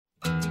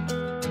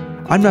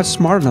I'm not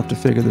smart enough to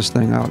figure this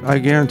thing out. I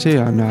guarantee you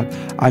I'm not.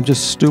 I'm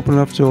just stupid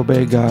enough to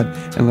obey God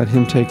and let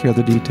Him take care of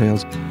the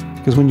details.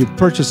 Because when you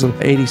purchase an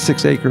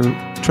 86-acre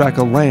tract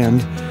of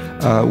land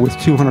with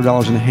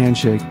 $200 in a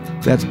handshake,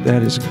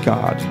 that is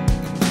God.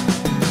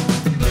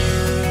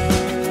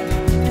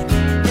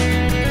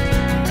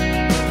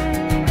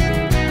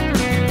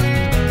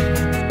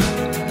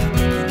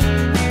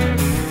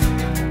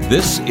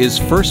 This is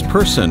First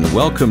Person.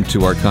 Welcome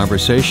to our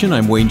conversation.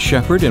 I'm Wayne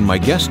Shepherd, and my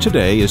guest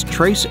today is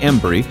Trace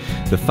Embry,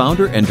 the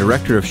founder and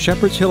director of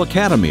Shepherd's Hill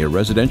Academy, a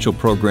residential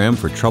program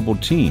for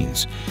troubled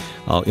teens.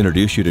 I'll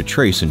introduce you to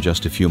Trace in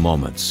just a few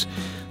moments.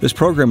 This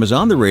program is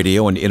on the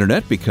radio and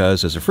internet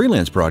because, as a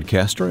freelance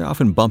broadcaster, I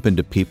often bump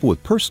into people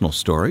with personal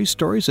stories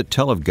that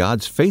tell of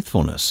God's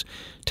faithfulness,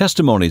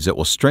 testimonies that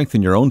will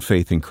strengthen your own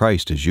faith in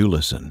Christ as you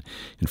listen.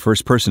 And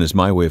First Person is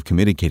my way of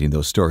communicating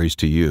those stories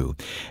to you.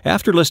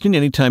 After listening,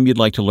 anytime you'd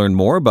like to learn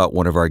more about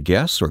one of our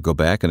guests or go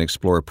back and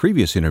explore a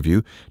previous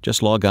interview,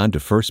 just log on to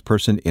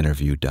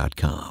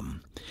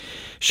firstpersoninterview.com.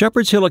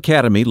 Shepherd's Hill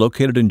Academy,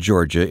 located in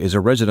Georgia, is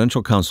a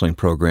residential counseling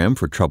program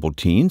for troubled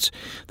teens.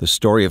 The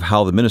story of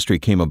how the ministry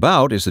came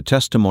about is the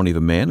testimony of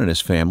a man and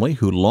his family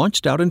who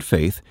launched out in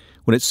faith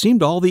when it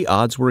seemed all the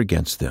odds were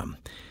against them.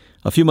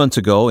 A few months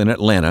ago in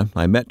Atlanta,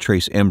 I met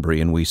Trace Embry,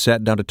 and we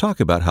sat down to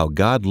talk about how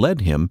God led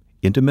him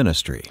into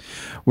ministry.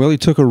 Well, he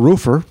took a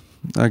roofer,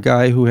 a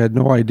guy who had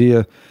no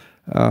idea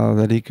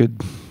that he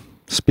could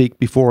speak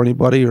before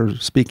anybody or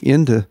speak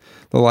into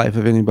the life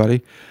of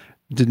anybody,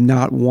 did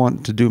not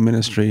want to do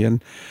ministry.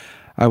 And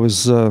I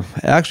was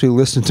actually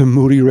listening to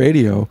Moody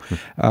Radio,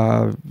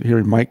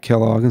 hearing Mike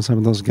Kellogg and some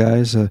of those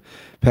guys,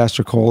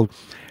 Pastor Cole.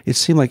 It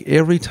seemed like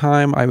every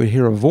time I would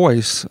hear a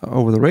voice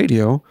over the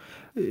radio,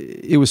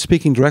 it was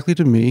speaking directly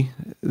to me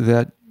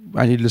that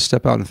I needed to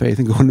step out in faith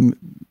and go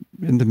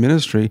into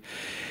ministry.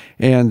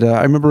 And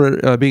I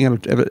remember being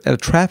at a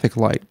traffic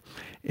light,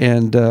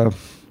 and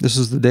this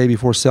is the day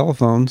before cell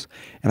phones,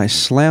 and I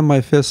slammed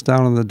my fist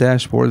down on the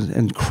dashboard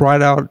and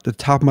cried out at the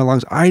top of my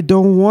lungs, I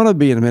don't want to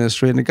be in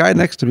ministry. And the guy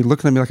next to me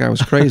looking at me like I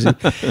was crazy.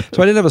 So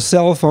I didn't have a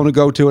cell phone to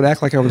go to and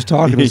act like I was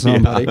talking to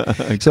somebody.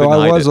 So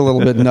I was a little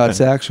bit nuts,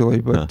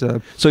 actually.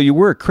 But so you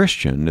were a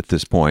Christian at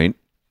this point,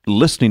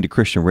 listening to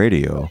Christian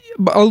radio.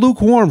 A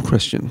lukewarm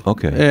Christian.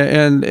 Okay.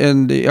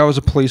 And I was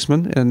a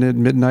policeman, and at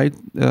midnight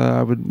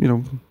I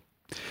would,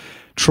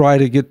 try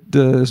to get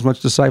as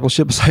much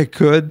discipleship as I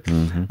could.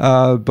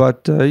 Mm-hmm.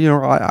 But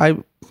I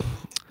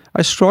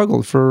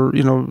struggled for,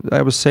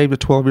 I was saved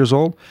at 12 years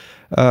old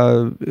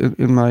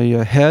in my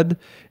head,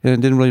 and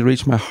it didn't really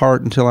reach my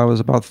heart until I was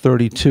about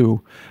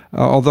 32.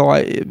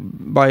 Although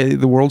by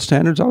the world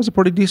standards, I was a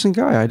pretty decent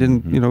guy. I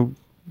didn't,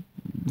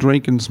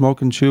 drink and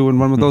smoke and chew and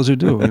run with those who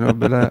do,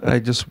 but I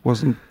just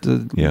wasn't,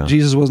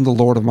 Jesus wasn't the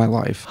Lord of my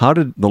life. How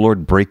did the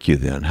Lord break you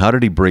then? How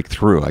did He break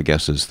through, I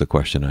guess is the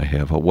question I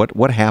have.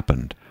 What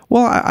happened?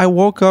 Well, I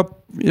woke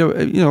up,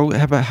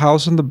 have a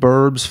house in the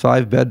burbs,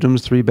 5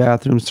 bedrooms, 3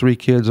 bathrooms, 3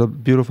 kids, a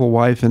beautiful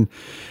wife, and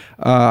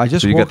I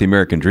just. So you got the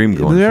American dream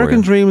going. The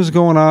American dream is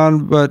going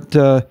on, but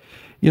I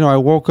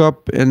woke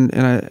up and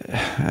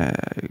I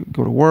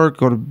go to work,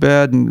 go to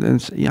bed,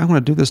 and say, I'm going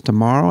to do this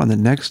tomorrow, and the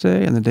next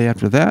day, and the day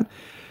after that.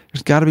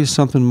 There's got to be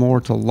something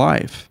more to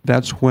life.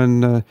 That's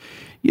when,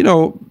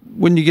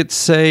 when you get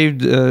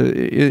saved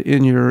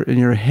in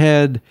your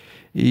head.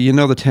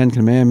 The 10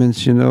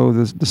 Commandments,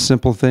 the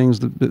simple things,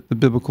 the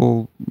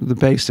biblical, the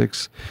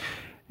basics.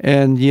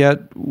 And yet,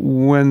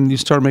 when you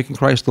start making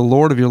Christ the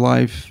Lord of your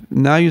life,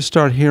 now you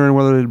start hearing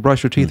whether to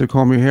brush your teeth or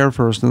comb your hair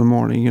first in the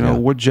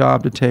morning, what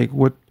job to take,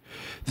 what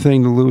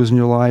thing to lose in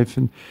your life.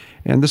 And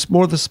this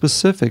more the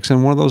specifics.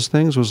 And one of those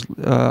things was,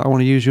 I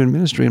want to use you in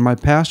ministry. And my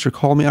pastor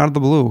called me out of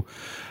the blue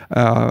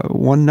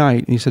one night,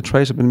 and he said,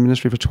 Trace, I've been in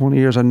ministry for 20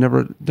 years. I've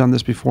never done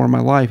this before in my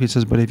life. He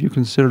says, but have you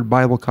considered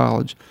Bible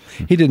college?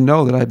 He didn't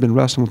know that I'd been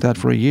wrestling with that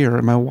for a year,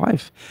 and my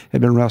wife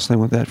had been wrestling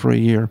with that for a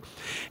year.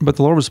 But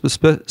the Lord was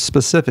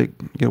specific.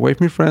 Get away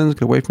from your friends,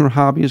 get away from your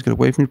hobbies, get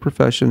away from your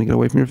profession, get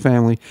away from your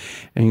family,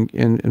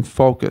 and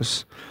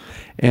focus.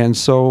 And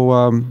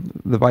so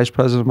the vice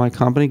president of my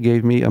company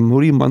gave me a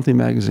Moody monthly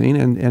magazine,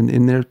 and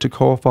in there,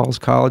 Toccoa Falls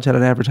College had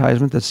an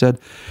advertisement that said,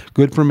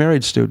 good for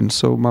married students.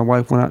 So my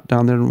wife went out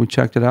down there and we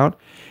checked it out,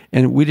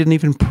 and we didn't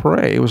even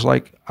pray. It was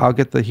like, I'll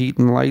get the heat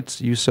and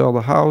lights, you sell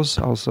the house,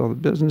 I'll sell the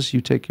business,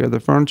 you take care of the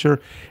furniture.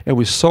 And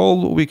we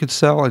sold what we could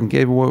sell and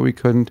gave away what we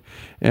couldn't.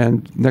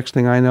 And next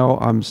thing I know,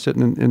 I'm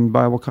sitting in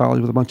Bible college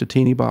with a bunch of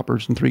teeny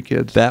boppers and 3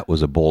 kids. That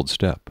was a bold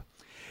step.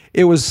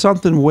 It was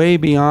something way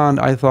beyond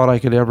I thought I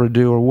could ever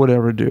do or would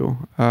ever do.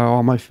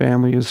 All my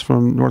family is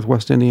from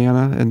Northwest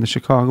Indiana and the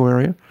Chicago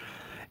area,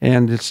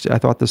 and I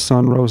thought the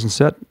sun rose and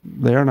set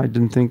there, and I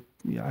didn't think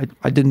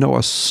I didn't know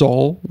a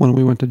soul when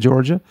we went to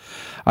Georgia.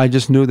 I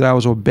just knew that I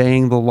was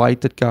obeying the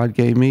light that God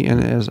gave me,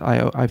 and as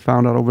I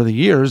found out over the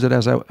years that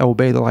as I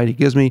obey the light He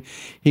gives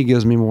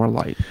me more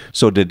light.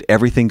 So did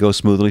everything go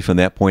smoothly from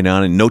that point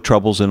on, and no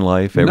troubles in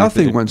life?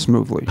 Nothing went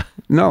smoothly.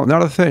 No,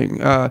 not a thing.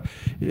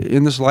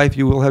 In this life,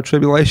 you will have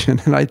tribulation,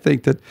 and I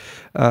think that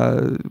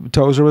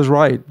Tozer was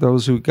right.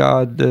 Those who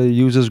God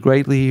uses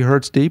greatly, He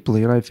hurts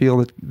deeply, and I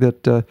feel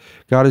that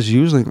God is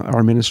using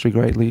our ministry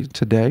greatly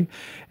today,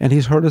 and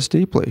He's hurt us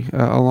deeply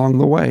along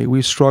the way.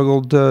 We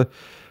struggled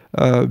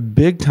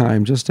big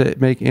time just to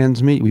make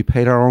ends meet. We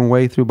paid our own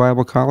way through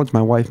Bible college.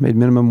 My wife made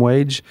minimum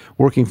wage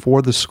working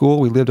for the school.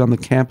 We lived on the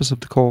campus of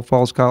Tacoma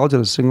Falls College at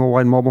a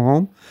single-wide mobile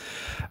home.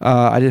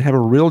 I didn't have a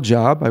real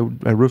job.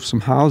 I roofed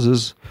some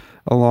houses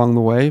along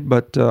the way,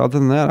 but other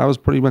than that, I was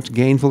pretty much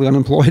gainfully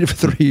unemployed for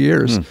 3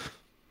 years.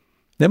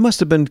 That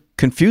must have been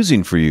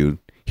confusing for you.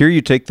 Here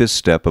you take this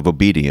step of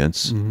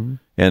obedience,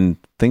 and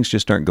things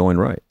just aren't going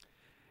right.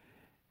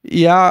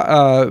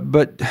 Yeah,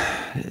 but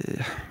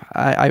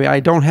I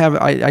didn't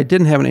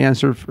have an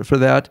answer for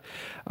that.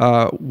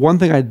 One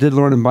thing I did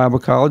learn in Bible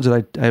college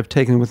that I have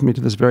taken with me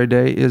to this very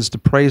day is to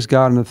praise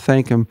God and to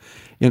thank Him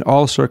in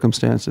all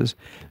circumstances.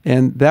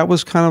 And that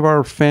was kind of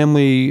our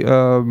family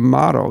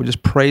motto,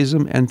 just praise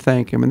Him and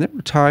thank Him. And there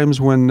were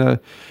times when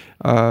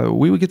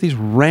we would get these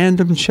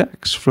random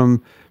checks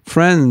from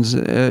friends.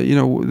 They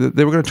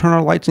were going to turn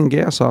our lights and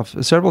gas off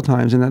several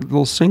times in that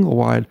little single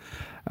wide.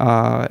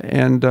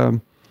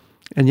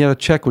 And yet a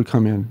check would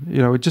come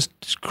in,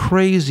 just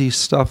crazy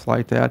stuff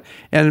like that.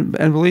 And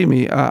believe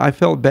me, I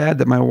felt bad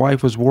that my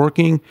wife was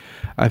working.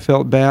 I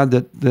felt bad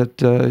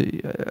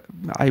that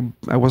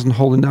I wasn't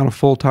holding down a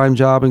full-time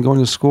job and going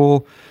to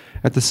school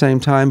at the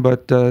same time.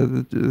 But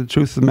the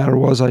truth of the matter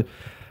was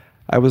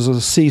I was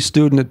a C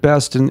student at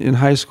best in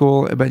high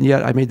school, but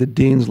yet I made the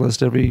dean's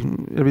list every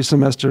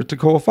semester at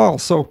Tacoma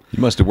Falls. So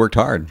you must have worked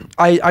hard.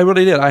 I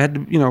really did. I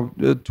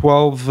had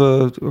 12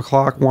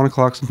 o'clock, 1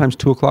 o'clock, sometimes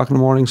 2 o'clock in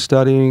the morning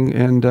studying.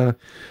 And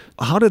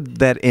how did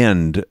that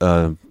end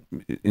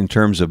in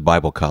terms of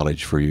Bible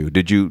college for you?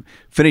 Did you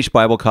finish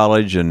Bible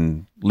college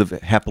and live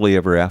happily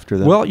ever after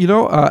that? Well,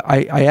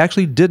 I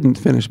actually didn't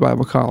finish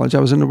Bible college. I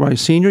was into my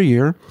senior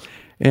year,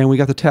 and we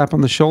got the tap on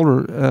the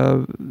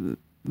shoulder.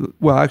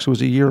 Well, actually, it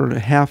was a year and a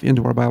half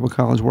into our Bible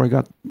college where I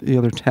got the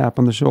other tap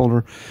on the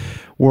shoulder,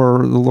 where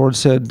the Lord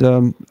said,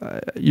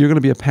 you're going to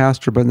be a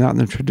pastor, but not in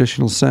the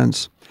traditional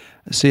sense.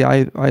 See,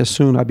 I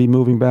assumed I'd be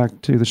moving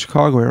back to the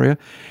Chicago area,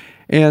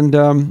 and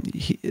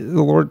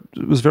the Lord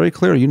was very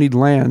clear. You need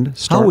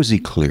land. How was He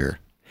clear?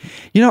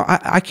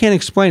 I can't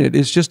explain it.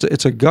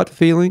 It's a gut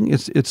feeling.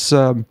 It's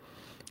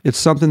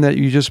something that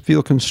you just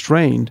feel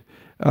constrained.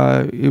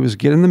 It was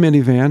get in the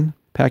minivan,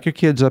 pack your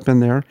kids up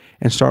in there,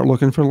 and start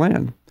looking for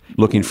land.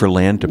 Looking for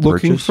land to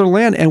purchase? Looking for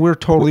land, and we're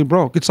totally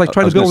broke. It's like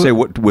trying to build... I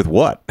was going to say, with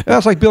what?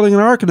 It's like building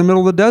an ark in the middle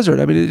of the desert.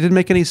 I mean, it didn't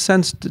make any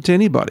sense to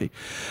anybody.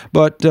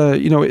 But,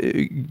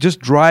 just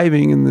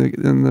driving in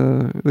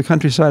the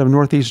countryside of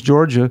northeast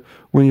Georgia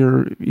when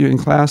you're in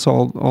class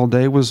all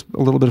day was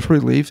a little bit of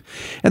relief.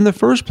 And the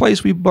first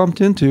place we bumped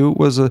into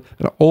was an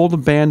old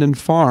abandoned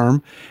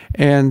farm,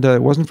 and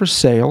it wasn't for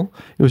sale.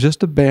 It was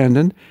just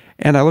abandoned.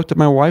 And I looked at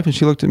my wife, and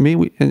she looked at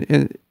me,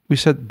 and we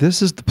said,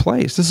 this is the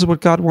place. This is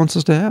what God wants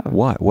us to have.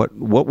 Why?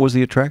 What was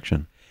the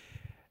attraction?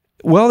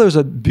 Well, there's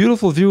a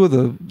beautiful view of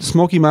the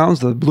Smoky Mountains,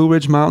 the Blue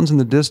Ridge Mountains in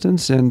the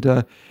distance, and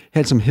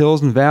had some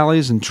hills and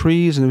valleys and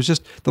trees, and it was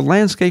just, the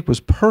landscape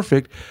was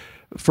perfect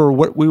for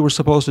what we were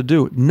supposed to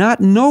do, not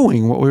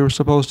knowing what we were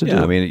supposed to do.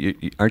 Yeah, I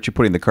mean, aren't you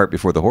putting the cart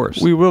before the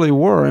horse? We really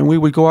were, and we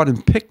would go out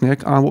and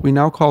picnic on what we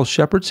now call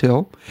Shepherd's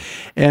Hill,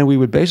 and we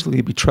would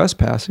basically be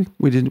trespassing.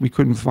 We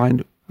couldn't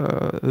find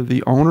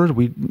the owners.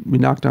 We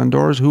knocked on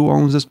doors. Who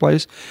owns this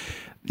place?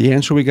 The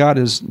answer we got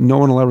is no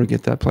one will ever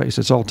get that place.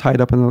 It's all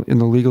tied up in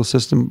the legal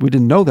system. We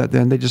didn't know that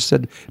then. They just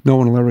said no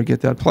one will ever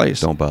get that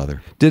place. Don't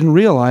bother. Didn't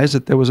realize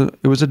that it was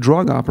a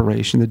drug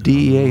operation. The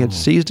DEA had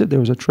seized it. There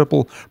was a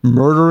triple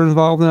murder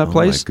involved in that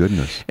place. Oh my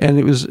goodness! And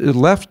it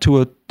left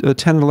to a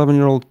 10 and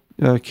 11-year-old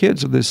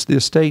kids of the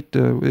estate.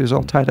 It was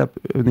all tied up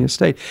in the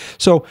estate.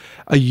 So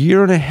a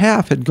year and a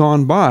half had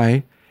gone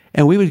by,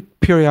 and we would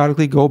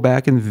periodically go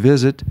back and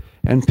visit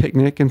and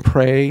picnic and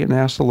pray and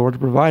ask the Lord to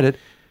provide it.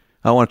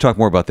 I want to talk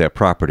more about that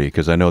property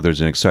because I know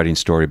there's an exciting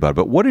story about it.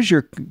 But what is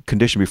your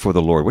condition before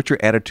the Lord? What's your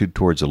attitude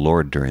towards the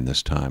Lord during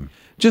this time?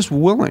 Just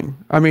willing.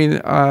 I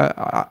mean,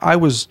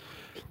 I'll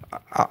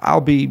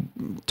be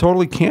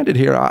totally candid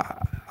here.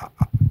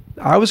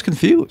 I was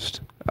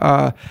confused.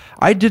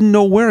 I didn't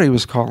know where He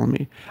was calling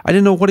me. I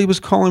didn't know what He was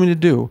calling me to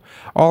do.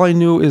 All I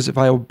knew is if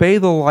I obey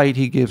the light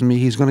He gives me,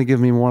 He's going to give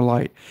me more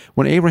light.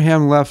 When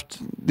Abraham left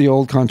the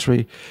old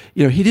country,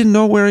 he didn't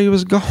know where he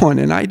was going,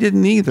 and I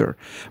didn't either.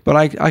 But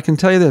I can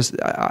tell you this.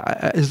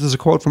 This is a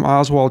quote from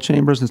Oswald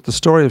Chambers, and it's the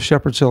story of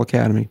Shepherd's Hill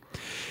Academy.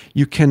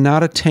 You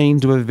cannot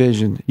attain to a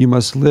vision. You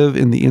must live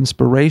in the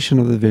inspiration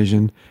of the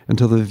vision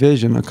until the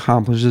vision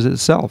accomplishes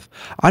itself.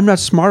 I'm not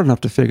smart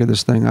enough to figure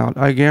this thing out.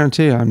 I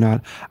guarantee you I'm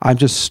not. I'm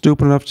just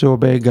stupid enough to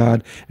obey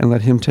God and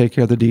let Him take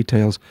care of the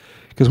details.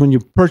 Because when you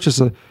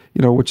purchase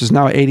which is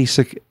now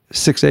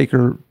 86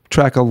 acre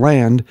tract of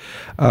land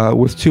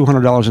with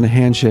 $200 in a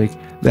handshake,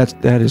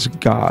 that is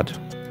God.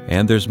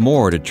 And there's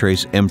more to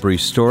Trace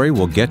Embry's story.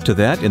 We'll get to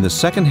that in the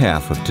second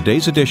half of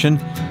today's edition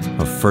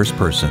of First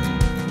Person.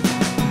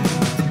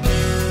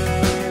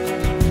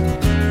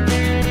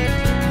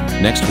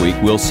 Next week,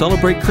 we'll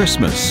celebrate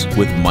Christmas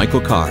with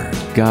Michael Card.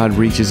 God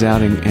reaches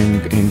out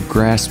and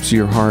grasps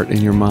your heart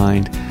and your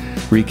mind,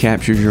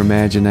 recaptures your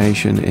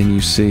imagination, and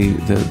you see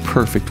the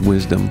perfect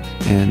wisdom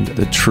and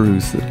the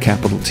truth, the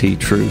capital T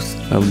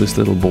truth, of this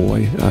little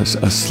boy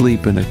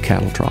asleep in a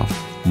cattle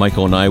trough.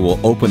 Michael and I will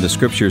open the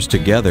scriptures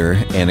together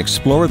and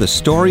explore the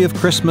story of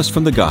Christmas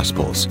from the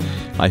Gospels.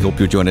 I hope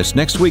you'll join us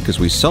next week as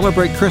we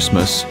celebrate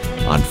Christmas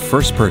on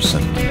First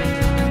Person.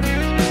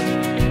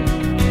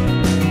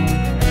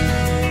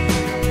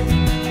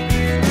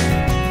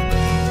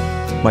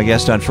 My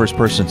guest on First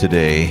Person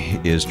today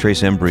is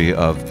Trace Embry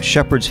of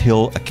Shepherd's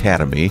Hill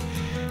Academy.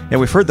 And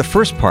we've heard the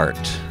first part,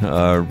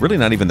 really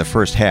not even the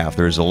first half.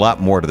 There's a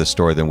lot more to the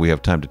story than we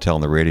have time to tell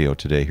on the radio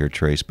today here,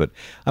 Trace. But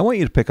I want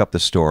you to pick up the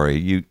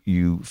story.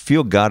 You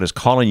feel God is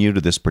calling you to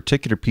this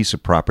particular piece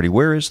of property.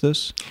 Where is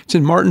this? It's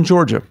in Martin,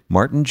 Georgia.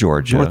 Martin,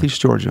 Georgia. Northeast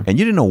Georgia. And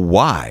you didn't know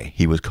why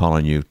he was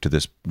calling you to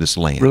this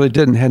land. Really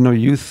didn't. Had no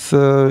youth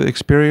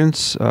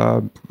experience.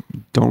 Don't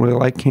really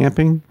like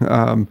camping.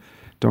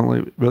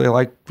 Don't really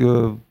like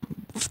the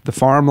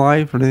farm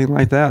life or anything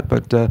like that.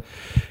 But,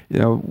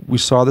 we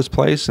saw this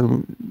place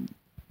and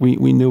we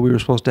knew we were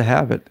supposed to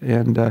have it.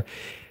 And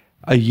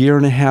a year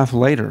and a half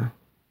later,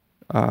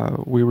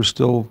 we were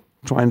still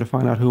trying to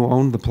find out who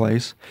owned the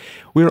place.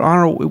 And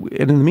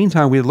in the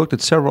meantime, we had looked at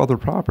several other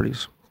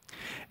properties.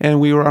 And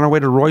we were on our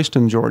way to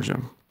Royston,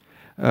 Georgia,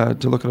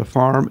 to look at a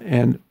farm.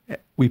 And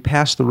we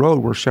passed the road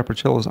where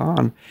Shepherd's Hill is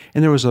on,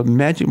 and there was a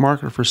magic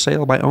marker for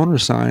sale by owner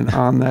sign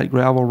on that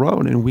gravel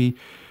road. And we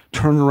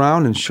turned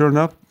around, and sure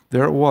enough,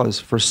 there it was,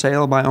 for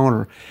sale by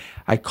owner.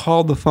 I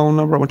called the phone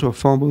number. I went to a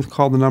phone booth,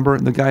 called the number,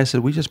 and the guy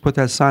said, "We just put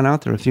that sign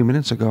out there a few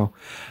minutes ago."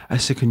 I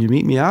said, "Can you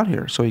meet me out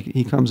here?" So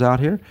he comes out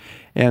here,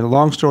 and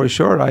long story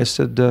short, I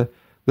said,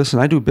 "Listen,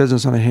 I do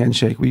business on a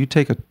handshake. Will you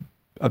take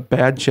a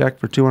bad check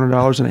for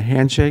 $200 in a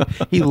handshake?"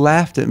 He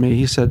laughed at me.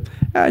 He said,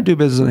 "I do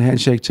business on a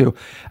handshake too."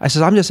 I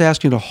said, "I'm just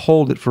asking you to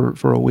hold it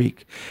for a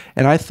week."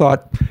 And I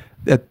thought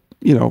that,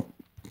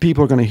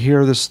 people are going to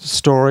hear this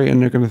story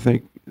and they're going to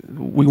think,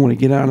 we want to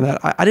get out of that.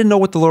 I didn't know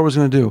what the Lord was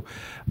going to do,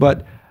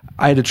 but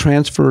I had to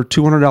transfer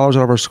 $200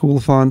 out of our school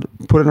fund,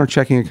 put it in our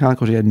checking account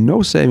because we had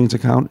no savings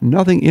account,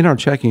 nothing in our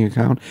checking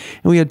account,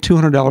 and we had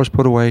 $200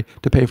 put away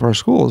to pay for our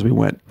school as we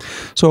went.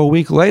 So a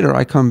week later,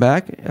 I come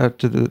back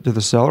to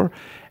the seller,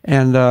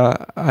 and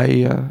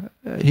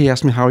he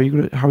asked me, "How are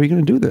you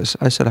going to do this?"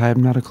 I said, "I have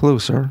not a clue,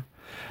 sir."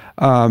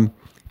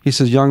 He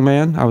says, "Young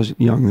man," I was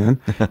young then.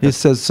 He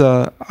says,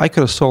 "I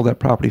could have sold that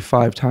property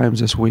 5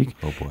 times this week,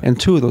 and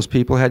 2 of those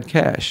people had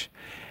cash."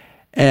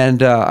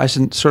 And I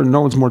said, "Sir,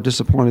 no one's more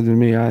disappointed than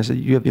me." I said,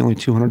 "You have the only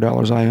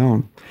 $200 I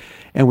own."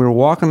 And we were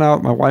walking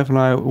out. My wife and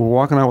I were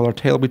walking out with our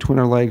tail between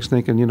our legs,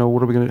 thinking,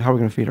 what are we going to? How are we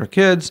going to feed our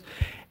kids?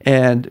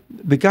 And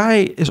the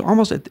guy is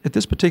almost at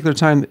this particular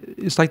time.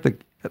 It's like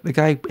the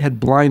guy had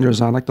blinders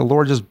on, like the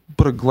Lord just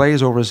put a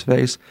glaze over his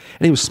face,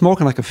 and he was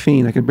smoking like a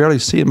fiend. I could barely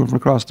see him from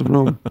across the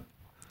room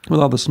with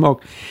all the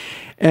smoke.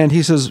 And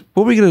he says,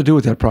 "What are we going to do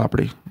with that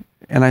property?"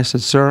 And I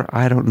said, "Sir,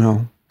 I don't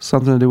know.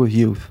 Something to do with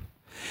youth."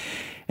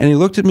 And he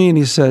looked at me and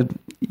he said,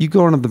 "You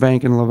go into the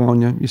bank in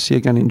Livonia, you see a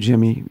guy named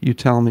Jimmy, you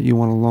tell him that you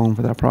want a loan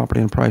for that property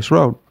on Price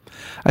Road."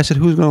 I said,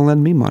 "Who's going to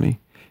lend me money?"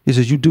 He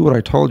says, "You do what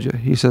I told you."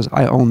 He says,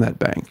 "I own that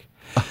bank."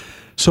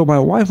 So my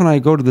wife and I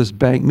go to this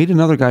bank, meet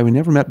another guy we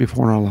never met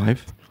before in our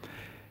life.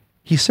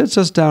 He sits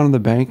us down in the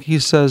bank. He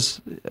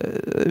says,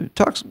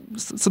 talks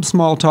some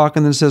small talk,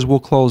 and then says, "We'll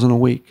close in a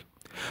week."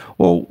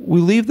 Well,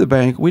 we leave the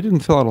bank. We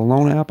didn't fill out a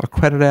loan app, a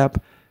credit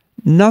app,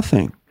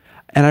 nothing.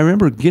 And I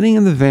remember getting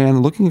in the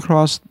van, looking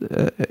across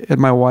at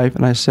my wife,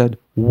 and I said,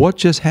 "What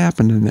just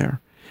happened in there?"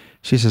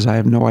 She says, "I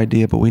have no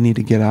idea, but we need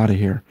to get out of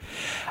here."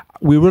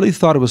 We really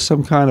thought it was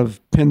some kind of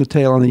pin the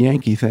tail on the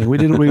Yankee thing. We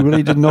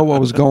really didn't know what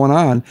was going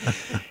on.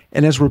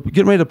 And as we're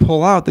getting ready to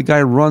pull out, the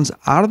guy runs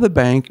out of the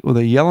bank with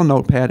a yellow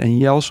notepad and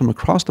yells from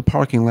across the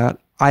parking lot,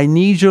 "I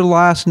need your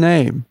last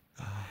name."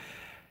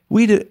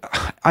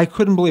 I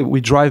couldn't believe it.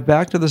 We drive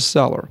back to the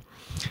seller.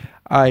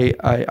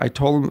 I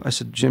told him, I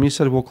said, "Jimmy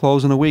said we'll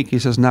close in a week." He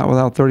says, "Not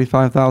without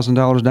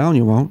 $35,000 down,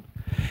 you won't."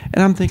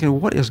 And I'm thinking,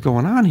 what is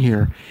going on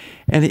here?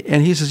 And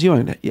he says,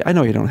 "I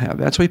know you don't have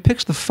that." So he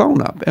picks the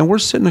phone up, and we're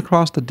sitting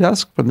across the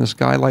desk from this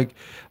guy, like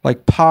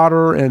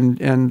Potter and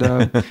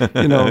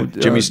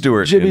Jimmy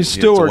Stewart. Jimmy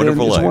Stewart. It's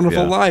a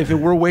Wonderful Life. Life.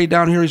 And we're way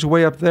down here. He's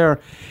way up there.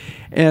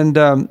 And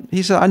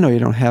he said, "I know you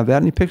don't have that."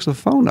 And he picks the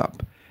phone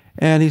up.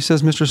 And he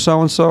says, "Mr.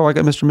 So-and-so, I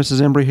got Mr. and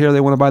Mrs. Embry here. They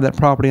want to buy that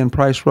property on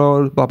Price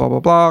Road, blah, blah, blah,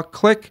 blah."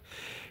 Click.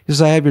 He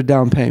says, "I have your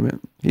down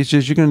payment." He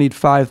says, "You're going to need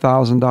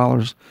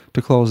 $5,000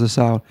 to close this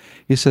out."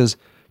 He says,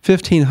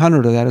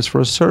 $1,500 of that is for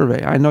a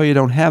survey. I know you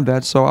don't have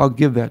that, so I'll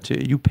give that to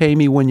you. You pay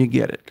me when you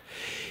get it.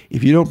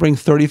 If you don't bring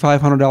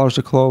 $3,500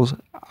 to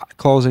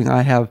closing,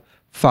 I have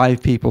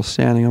 5 people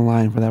standing in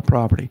line for that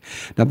property.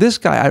 Now, this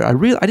guy,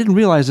 I didn't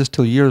realize this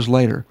till years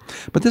later,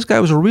 but this guy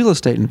was a real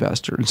estate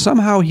investor, and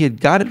somehow he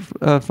had got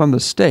it from the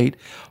state,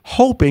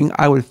 hoping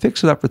I would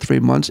fix it up for 3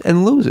 months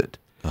and lose it.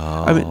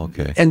 Oh,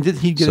 okay. And did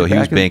he get so it he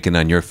back was banking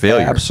on your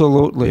failure.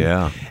 Absolutely.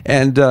 Yeah.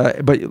 And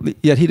but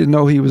yet he didn't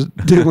know he was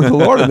dealing with the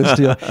Lord in this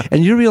deal.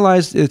 And you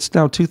realize it's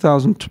now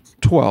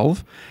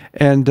 2012,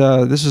 and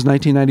this is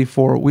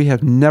 1994. We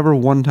have never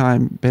one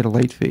time paid a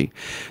late fee.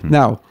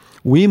 Now,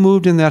 we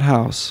moved in that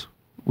house.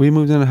 We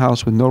moved in a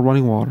house with no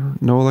running water,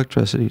 no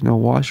electricity, no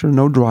washer,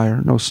 no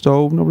dryer, no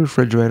stove, no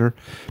refrigerator,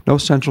 no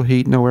central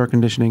heat, no air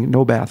conditioning,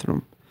 no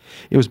bathroom.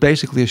 It was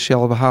basically a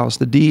shell of a house.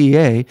 The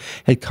DEA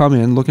had come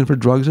in looking for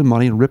drugs and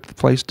money and ripped the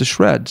place to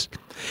shreds.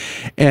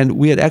 And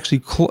we had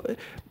actually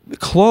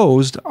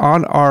closed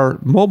on our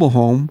mobile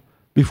home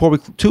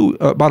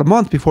about a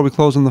month before we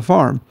closed on the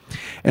farm.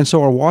 And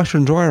so our washer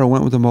and dryer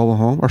went with the mobile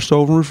home. Our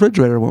stove and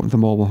refrigerator went with the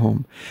mobile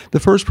home. The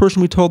first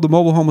person we told the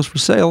mobile home was for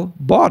sale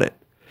bought it.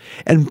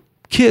 And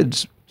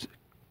kids,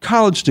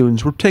 college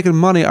students, were taking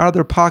money out of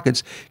their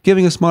pockets,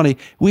 giving us money.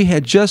 We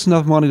had just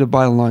enough money to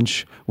buy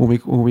lunch when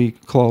we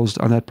closed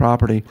on that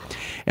property.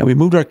 And we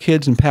moved our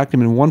kids and packed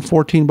them in one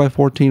 14 by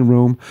 14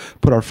 room,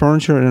 put our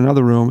furniture in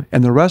another room,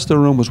 and the rest of the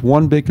room was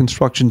one big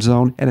construction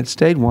zone, and it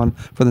stayed one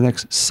for the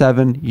next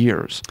 7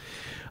 years.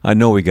 I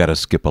know we got to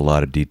skip a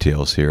lot of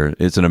details here.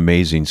 It's an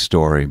amazing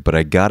story, but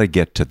I got to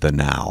get to the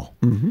now.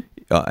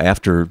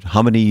 After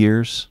how many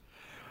years?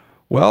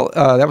 Well,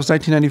 that was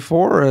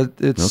 1994.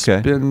 It's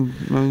Okay.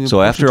 been...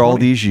 So after 20. all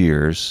these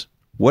years,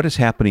 what is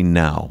happening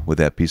now with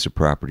that piece of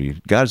property?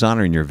 God's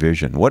honoring your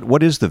vision.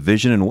 What is the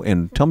vision,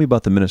 and tell me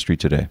about the ministry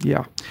today.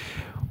 Yeah.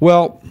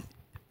 Well,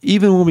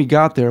 even when we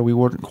got there, we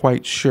weren't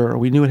quite sure.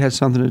 We knew it had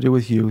something to do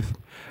with youth.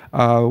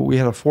 We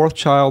had a 4th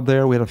child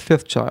there. We had a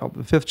 5th child.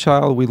 The 5th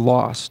child we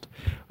lost.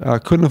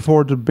 Couldn't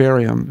afford to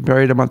bury him.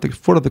 Buried him at the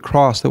foot of the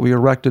cross that we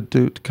erected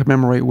to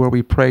commemorate where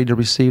we prayed to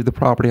receive the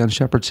property on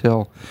Shepherd's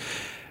Hill.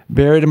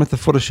 Buried him at the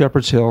foot of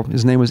Shepherd's Hill.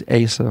 His name was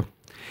Asa.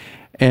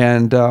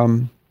 And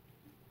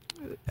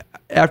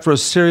after a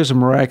series of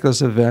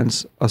miraculous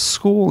events, a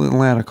school in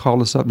Atlanta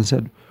called us up and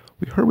said,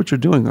 "We heard what you're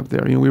doing up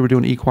there. We were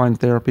doing equine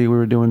therapy, we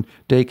were doing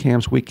day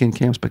camps, weekend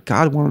camps, but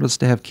God wanted us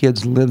to have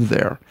kids live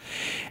there."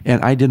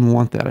 And I didn't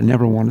want that. I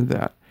never wanted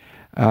that.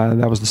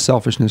 That was the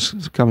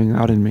selfishness coming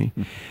out in me.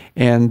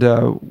 And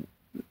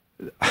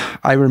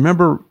I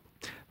remember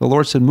the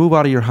Lord said, "Move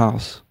out of your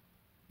house."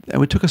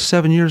 And it took us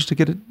 7 years to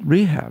get it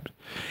rehabbed.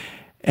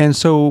 And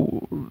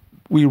so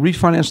we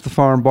refinanced the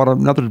farm, bought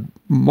another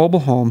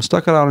mobile home,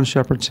 stuck it out on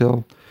Shepherd's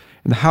Hill,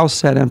 and the house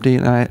sat empty.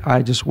 And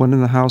I just went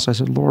in the house. I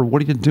said, "Lord,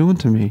 what are you doing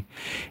to me?"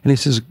 And he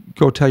says,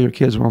 "Go tell your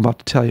kids what I'm about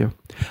to tell you."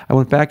 I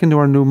went back into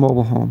our new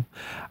mobile home.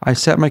 I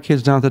sat my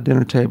kids down at the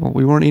dinner table.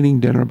 We weren't eating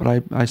dinner,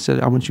 but I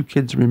said, "I want you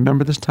kids to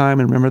remember this time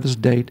and remember this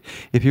date.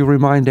 If you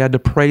remind Dad to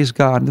praise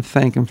God and to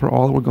thank Him for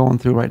all that we're going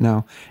through right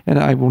now." And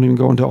I won't even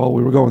go into all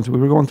we were going through.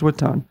 We were going through a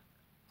ton.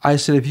 I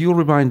said, if you'll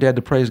remind Dad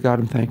to praise God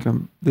and thank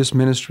Him, this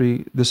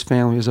ministry, this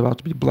family is about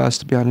to be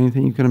blessed beyond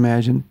anything you can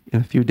imagine.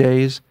 In a few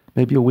days,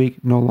 maybe a week,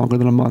 no longer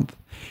than a month.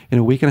 In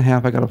a week and a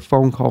half, I got a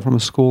phone call from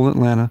a school in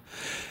Atlanta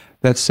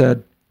that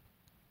said,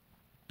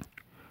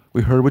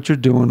 "We heard what you're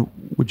doing.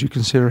 Would you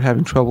consider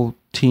having troubled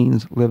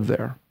teens live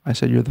there?" I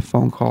said, "You're the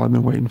phone call I've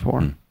been waiting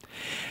for."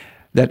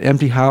 That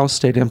empty house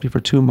stayed empty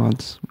for 2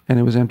 months, and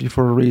it was empty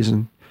for a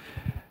reason.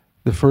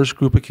 The first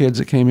group of kids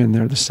that came in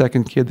there, the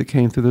second kid that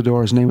came through the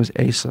door, his name was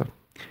Asa.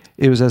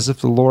 It was as if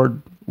the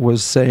Lord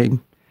was saying,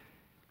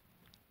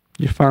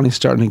 "You're finally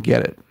starting to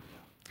get it."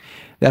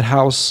 That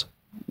house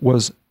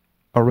was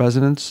a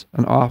residence,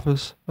 an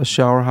office, a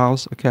shower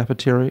house, a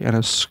cafeteria, and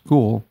a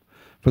school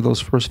for those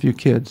first few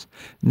kids.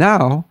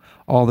 Now,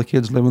 all the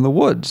kids live in the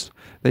woods.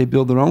 They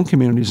build their own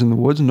communities in the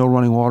woods, no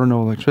running water,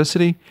 no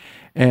electricity,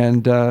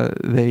 and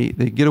they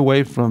get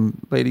away from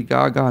Lady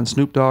Gaga and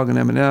Snoop Dogg and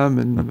Eminem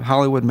and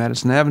Hollywood,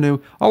 Madison Avenue,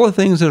 all the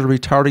things that are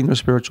retarding their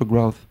spiritual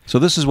growth. So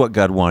this is what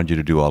God wanted you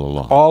to do all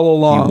along. All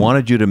along. He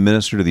wanted you to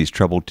minister to these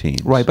troubled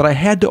teens. Right, but I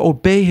had to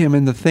obey Him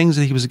in the things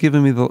that He was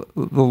giving me the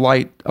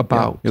light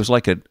about. It was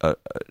like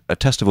a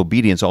test of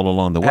obedience all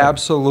along the way.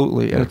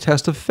 Absolutely, and a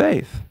test of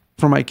faith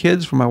for my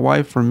kids, for my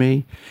wife, for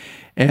me.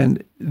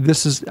 And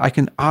this is, I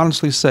can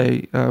honestly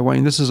say,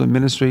 Wayne, this is a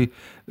ministry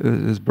that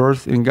is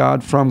birthed in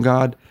God, from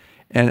God,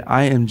 and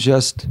I am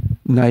just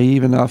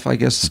naive enough, I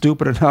guess,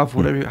 stupid enough,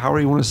 whatever,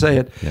 however you want to say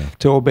it,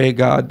 to obey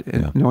God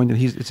and knowing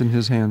that it's in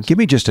His hands. Give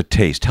me just a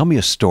taste. Tell me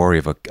a story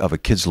of a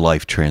kid's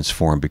life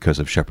transformed because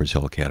of Shepherd's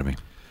Hill Academy.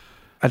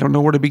 I don't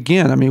know where to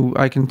begin. I mean,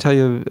 I can tell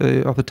you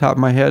off the top of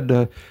my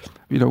head,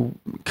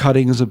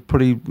 cutting is a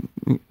pretty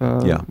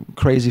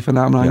crazy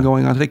phenomenon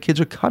going on today. Kids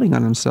are cutting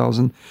on themselves,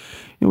 and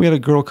we had a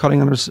girl cutting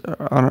on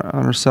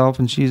herself,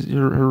 and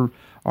her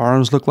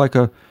arms looked like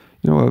a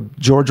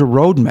Georgia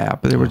road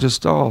map. They were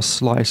just all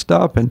sliced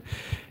up, and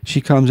she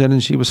comes in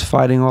and she was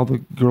fighting all the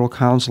girl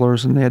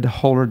counselors, and they had to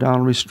hold her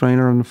down, restrain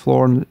her on the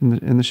floor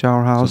in the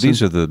shower house. So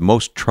these are the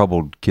most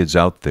troubled kids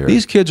out there.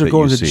 These kids are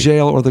going to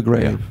jail or the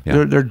grave.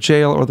 Yeah. They're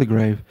jail or the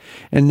grave.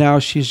 And now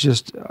she's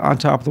just on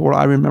top of the world.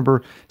 I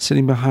remember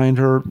sitting behind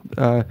her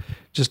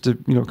just a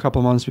couple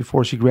of months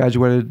before she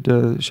graduated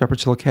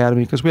Shepherd's Hill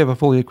Academy, because we have a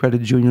fully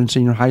accredited junior and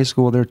senior high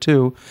school there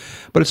too.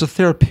 But it's a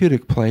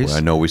therapeutic place. Well,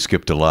 I know we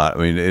skipped a lot.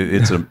 I mean,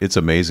 it's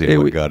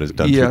amazing what God has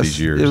done through these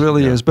years. It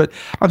really is. But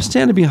I'm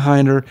standing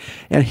behind her,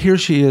 and here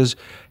she is,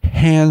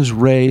 hands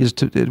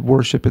raised at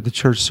worship at the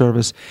church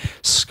service,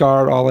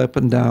 scarred all up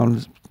and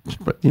down,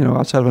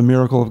 outside of a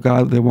miracle of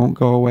God, they won't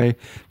go away.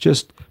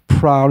 Just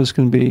proud as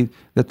can be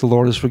that the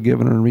Lord has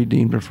forgiven her and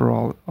redeemed her for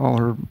all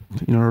her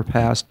her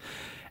past.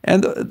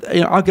 And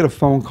I'll get a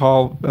phone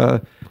call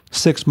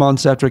 6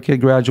 months after a kid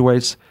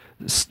graduates,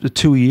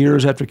 2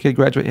 years after a kid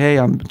graduates. Hey,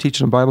 I'm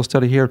teaching a Bible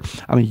study here.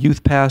 I'm a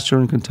youth pastor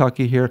in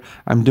Kentucky here.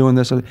 I'm doing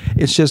this.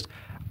 It's just,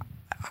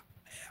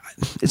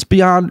 it's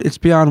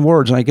beyond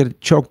words, and I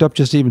get choked up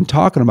just even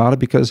talking about it,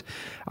 because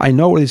I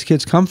know where these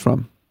kids come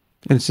from,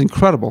 and it's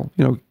incredible.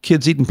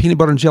 Kids eating peanut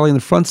butter and jelly in the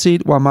front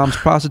seat while mom's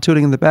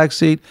prostituting in the back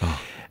seat,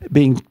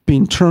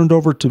 being turned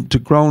over to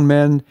grown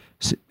men,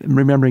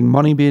 remembering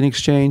money being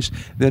exchanged.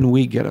 Then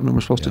we get them, and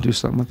we're supposed to do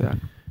something with that.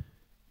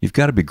 You've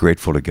got to be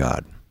grateful to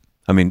God.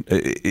 I mean,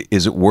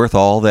 is it worth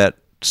all that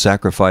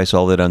sacrifice,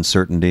 all that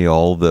uncertainty,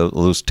 all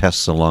those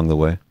tests along the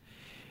way?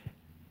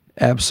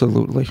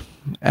 Absolutely.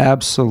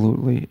 There's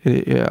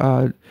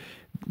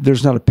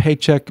not a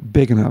paycheck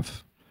big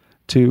enough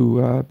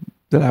that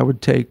I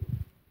would take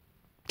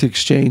to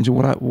exchange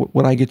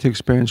what I get to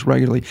experience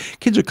regularly.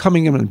 Kids are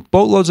coming in with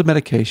boatloads of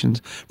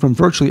medications from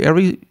virtually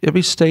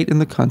every state in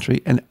the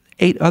country and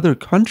 8 other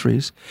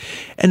countries,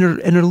 and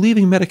they're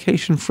leaving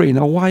medication free.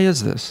 Now, why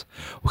is this?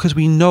 Because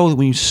we know that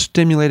when you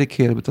stimulate a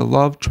kid with the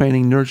love,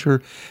 training,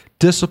 nurture,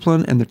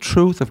 discipline, and the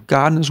truth of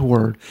God and His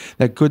Word,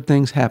 that good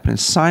things happen. And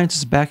science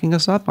is backing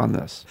us up on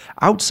this.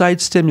 Outside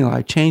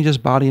stimuli changes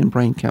body and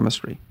brain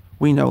chemistry.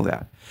 We know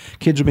that.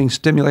 Kids are being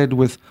stimulated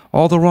with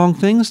all the wrong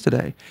things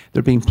today.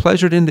 They're being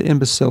pleasured into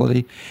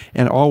imbecility,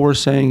 and all we're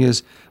saying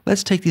is,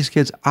 let's take these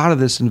kids out of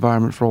this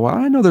environment for a while.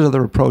 I know there's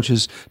other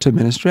approaches to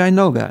ministry. I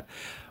know that.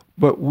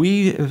 But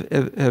we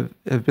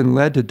have been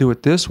led to do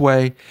it this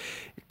way,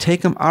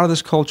 take them out of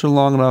this culture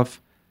long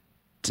enough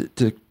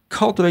to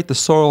cultivate the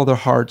soil of their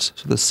hearts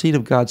so the seed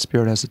of God's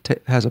Spirit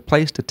has a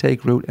place to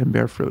take root and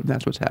bear fruit, and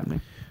that's what's happening.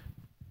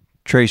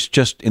 Trace,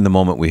 just in the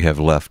moment we have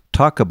left,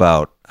 talk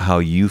about how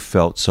you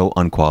felt so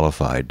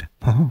unqualified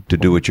to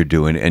do what you're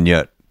doing, and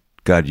yet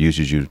God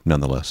uses you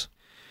nonetheless.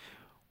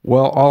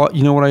 Well,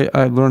 what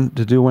I learned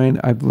to do, Wayne?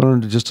 I've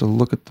learned to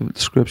look at the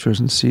scriptures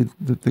and see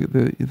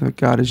that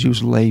God has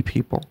used lay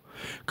people,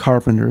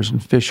 carpenters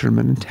and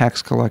fishermen and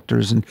tax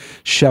collectors and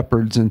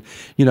shepherds, and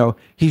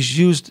He's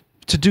used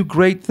to do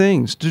great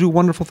things, to do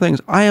wonderful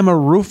things. I am a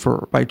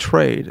roofer by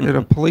trade and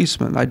a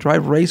policeman. I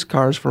drive race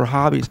cars for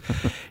hobbies.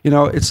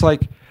 It's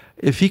like,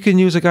 if He can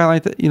use a guy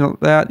like that,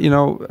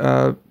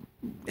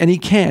 and He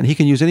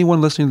can use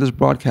anyone listening to this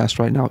broadcast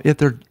right now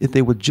if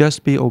they would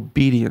just be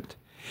obedient.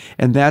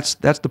 And that's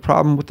the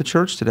problem with the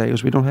church today,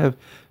 is we don't have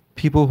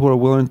people who are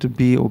willing to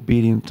be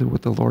obedient to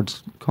what the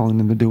Lord's calling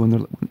them to do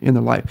in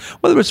their life.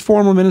 Whether it's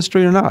formal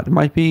ministry or not. It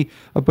might be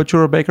a butcher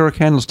or a baker or a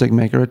candlestick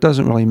maker. It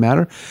doesn't really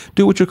matter.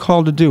 Do what you're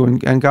called to do,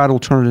 and God will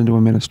turn it into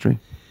a ministry.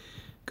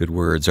 Good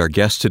words. Our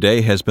guest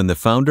today has been the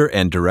founder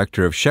and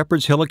director of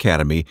Shepherd's Hill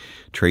Academy,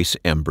 Trace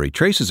Embry.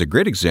 Trace is a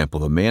great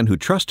example of a man who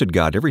trusted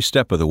God every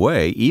step of the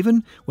way,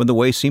 even when the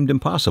way seemed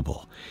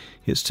impossible.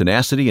 His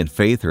tenacity and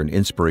faith are an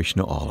inspiration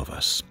to all of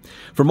us.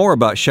 For more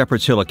about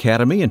Shepherd's Hill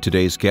Academy and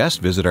today's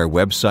guest, visit our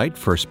website,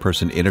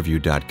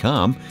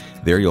 firstpersoninterview.com.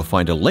 There you'll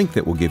find a link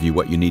that will give you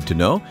what you need to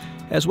know,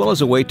 as well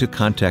as a way to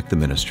contact the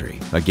ministry.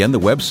 Again, the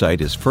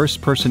website is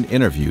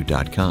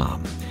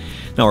firstpersoninterview.com.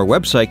 Now, our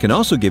website can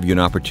also give you an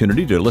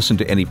opportunity to listen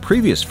to any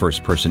previous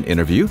First Person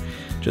interview.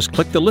 Just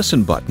click the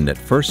Listen button at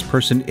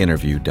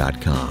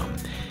firstpersoninterview.com.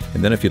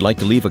 And then if you'd like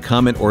to leave a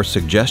comment or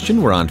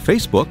suggestion, we're on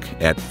Facebook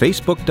at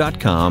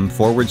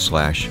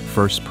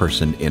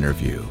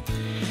facebook.com/firstpersoninterview.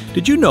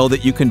 Did you know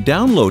that you can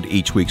download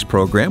each week's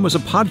program as a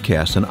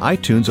podcast on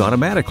iTunes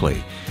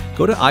automatically?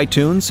 Go to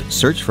iTunes,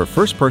 search for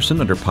First Person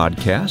under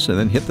Podcasts, and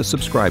then hit the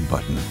subscribe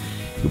button.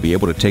 You'll be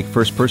able to take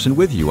First Person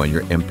with you on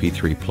your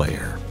MP3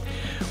 player.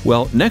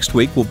 Well, next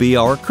week will be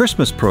our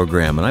Christmas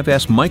program, and I've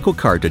asked Michael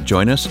Card to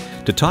join us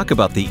to talk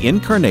about the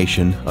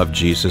incarnation of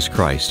Jesus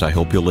Christ. I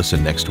hope you'll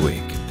listen next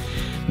week.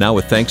 Now,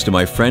 with thanks to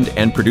my friend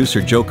and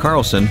producer Joe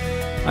Carlson,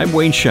 I'm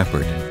Wayne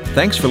Shepherd.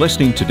 Thanks for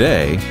listening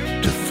today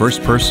to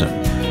First Person.